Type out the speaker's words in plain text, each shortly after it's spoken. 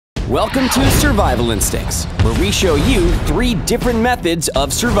Welcome to Survival Instincts, where we show you 3 different methods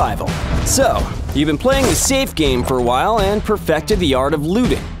of survival. So, you've been playing the safe game for a while and perfected the art of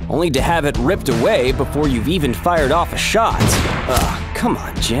looting, only to have it ripped away before you've even fired off a shot. Come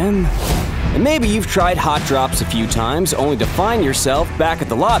on, Jim. And maybe you've tried hot drops a few times, only to find yourself back at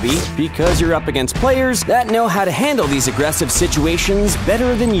the lobby because you're up against players that know how to handle these aggressive situations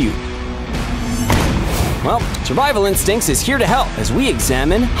better than you. Well, Survival Instincts is here to help as we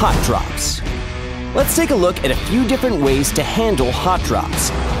examine hot drops. Let's take a look at a few different ways to handle hot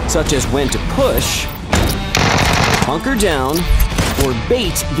drops, such as when to push, hunker down, or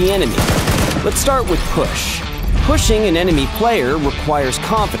bait the enemy. Let's start with push. Pushing an enemy player requires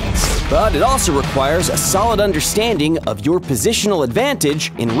confidence, but it also requires a solid understanding of your positional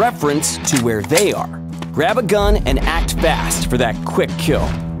advantage in reference to where they are. Grab a gun and act fast for that quick kill.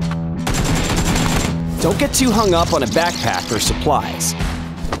 Don't get too hung up on a backpack or supplies.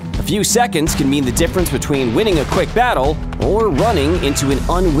 A few seconds can mean the difference between winning a quick battle or running into an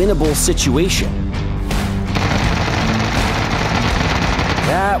unwinnable situation.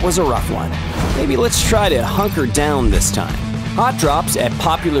 That was a rough one. Maybe let's try to hunker down this time. Hot drops at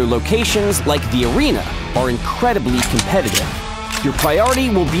popular locations like the arena are incredibly competitive. Your priority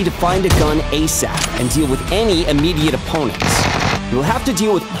will be to find a gun ASAP and deal with any immediate opponents. You'll have to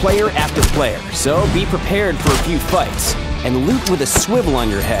deal with player after player, so be prepared for a few fights. And loot with a swivel on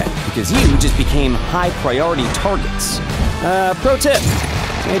your head, because you just became high-priority targets. Pro tip,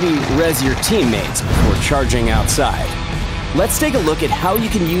 maybe res your teammates before charging outside. Let's take a look at how you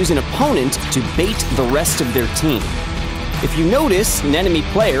can use an opponent to bait the rest of their team. If you notice an enemy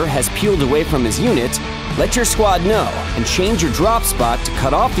player has peeled away from his unit, let your squad know and change your drop spot to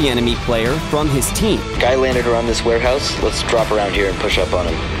cut off the enemy player from his team. Guy landed around this warehouse. Let's drop around here and push up on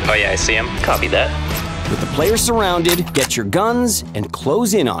him. Oh yeah, I see him. Copy that. With the player surrounded, get your guns and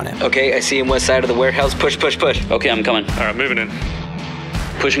close in on him. Okay, I see him west side of the warehouse. Push, push, push. Okay, I'm coming. All right, moving in.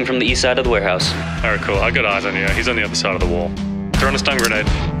 Pushing from the east side of the warehouse. All right, cool. I got eyes on you. He's on the other side of the wall. Throwing a stun grenade.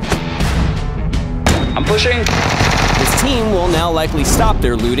 I'm pushing. His team will now likely stop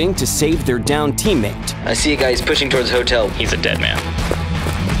their looting to save their downed teammate. I see a guy. He's pushing towards the hotel. He's a dead man.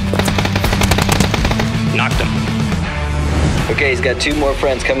 Knocked him. Okay, he's got 2 more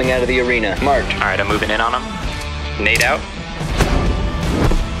friends coming out of the arena. Marked. All right, I'm moving in on him. Nade out.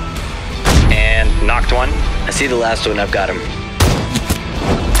 And knocked one. I see the last one. I've got him.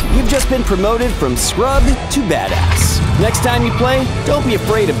 You've just been promoted from scrub to badass. Next time you play, don't be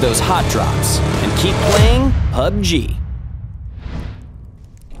afraid of those hot drops, and keep playing PUBG.